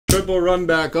Triple run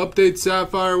back. Update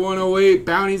Sapphire 108.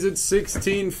 Bounties at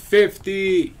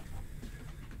 1650.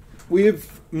 We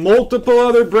have multiple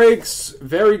other breaks.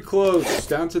 Very close.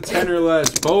 Down to 10 or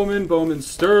less. Bowman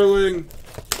Sterling.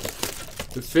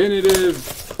 Definitive.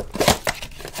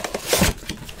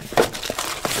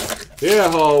 Yeah,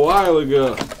 a while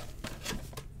ago.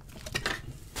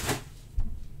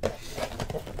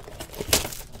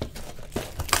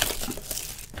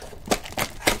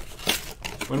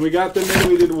 When we got them in,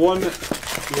 we did one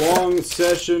long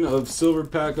session of silver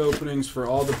pack openings for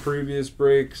all the previous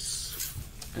breaks.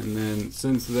 And then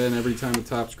since then, every time the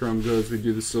Topps Chrome goes, we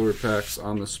do the silver packs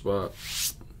on the spot.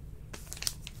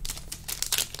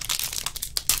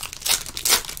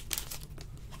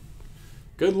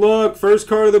 Good luck. First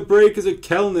card of the break is a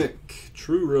Kelnick.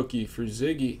 True rookie for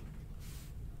Ziggy.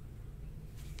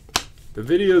 The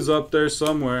video's up there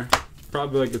somewhere.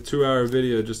 Probably like a 2-hour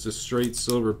video just of straight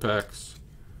silver packs.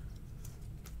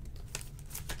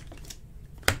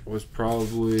 Was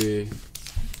probably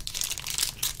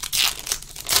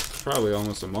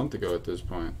almost a month ago at this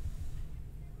point.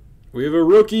 We have a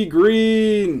rookie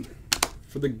green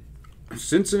for the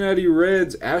Cincinnati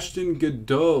Reds, Ashton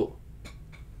Godot.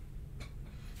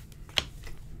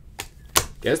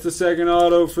 Guess the second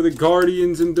auto for the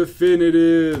Guardians in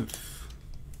definitive.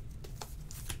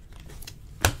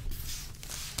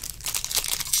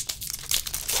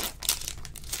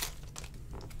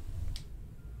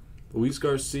 Luis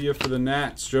Garcia for the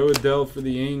Nats. Joe Adell for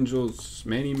the Angels.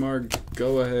 Manny Marg,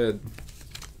 go ahead.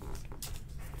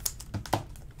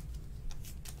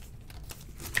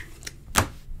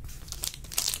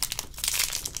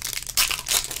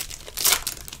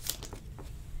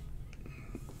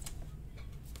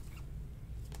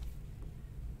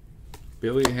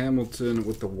 Billy Hamilton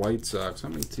with the White Sox. How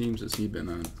many teams has he been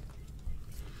on?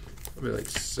 Probably like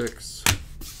 6.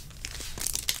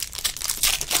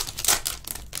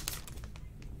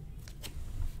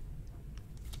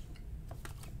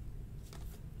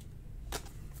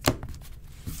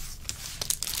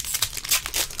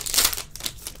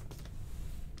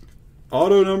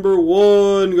 Auto number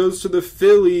 1 goes to the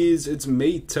Phillies. It's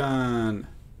Maton.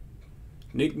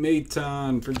 Nick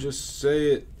Maton for Just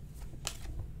Say It.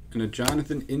 And a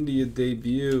Jonathan India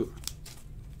debut.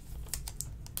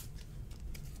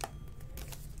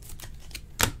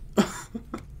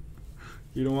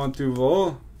 You don't want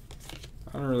Duvall?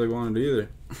 I don't really want it either.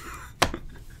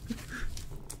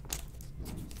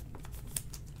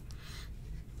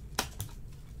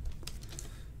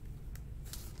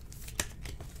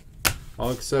 I'll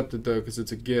accept it though, because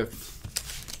it's a gift.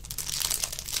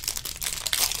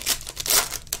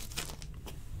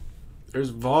 There's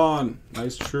Vaughn.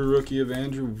 Nice true rookie of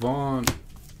Andrew Vaughn.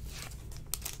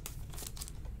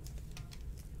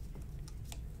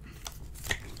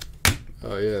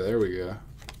 Oh yeah, there we go.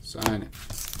 Sign it.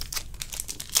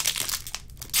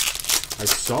 I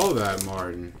saw that,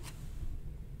 Martin.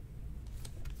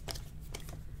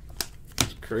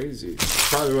 It's crazy. That's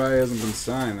probably why he hasn't been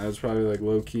signed. That was probably like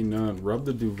low-key known. Rub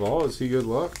the Duvall. Is he good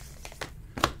luck?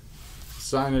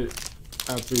 Sign it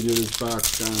after he did his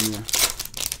box down here.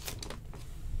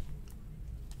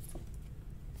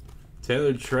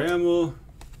 Taylor Trammell.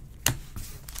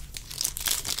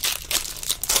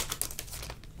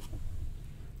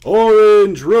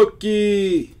 Orange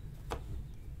rookie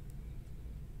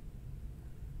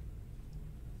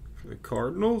for the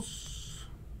Cardinals.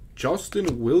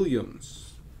 Justin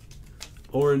Williams.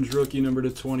 Orange rookie number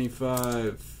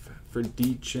 /25 for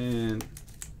D-Chan.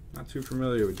 Not too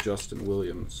familiar with Justin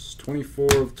Williams.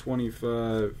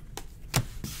 24/25.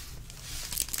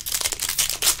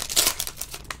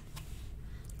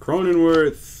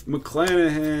 Cronenworth,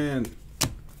 McClanahan.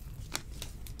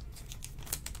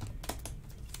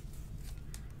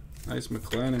 Nice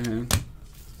McClanahan.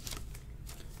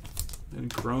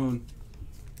 And Crone.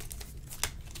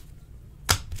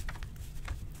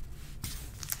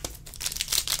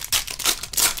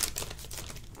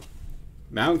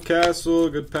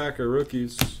 Mountcastle, good pack of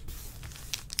rookies.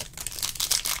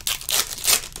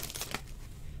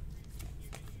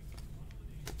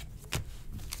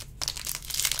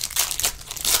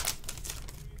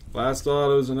 Last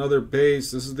auto is another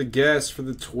base. This is the guess for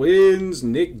the Twins,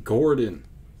 Nick Gordon.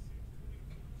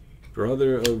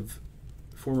 Brother of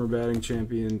former batting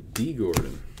champion D.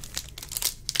 Gordon.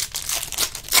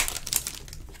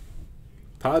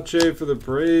 Pache for the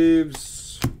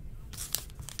Braves.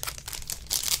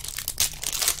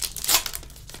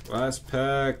 Last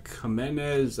pack,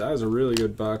 Jimenez. That was a really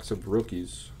good box of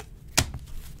rookies.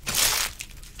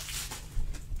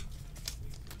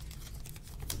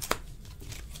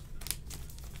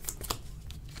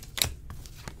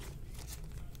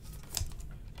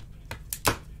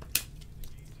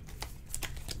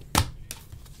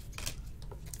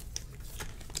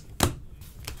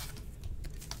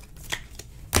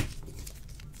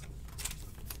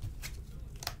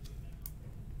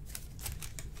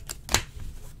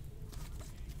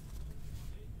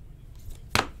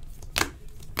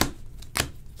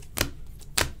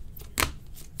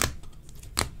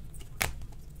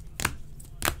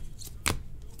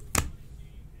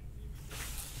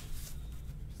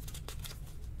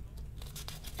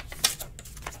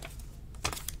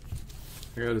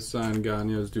 I gotta sign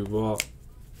Gagno's Duval.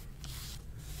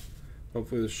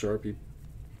 Hopefully the Sharpie.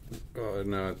 Oh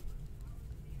no,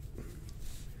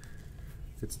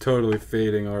 it's totally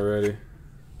fading already.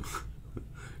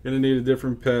 Gonna need a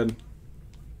different pen.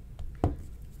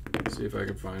 See if I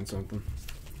can find something.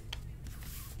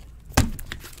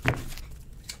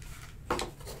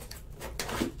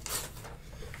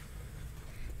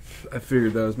 I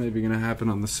figured that was maybe gonna happen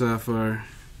on the Sapphire.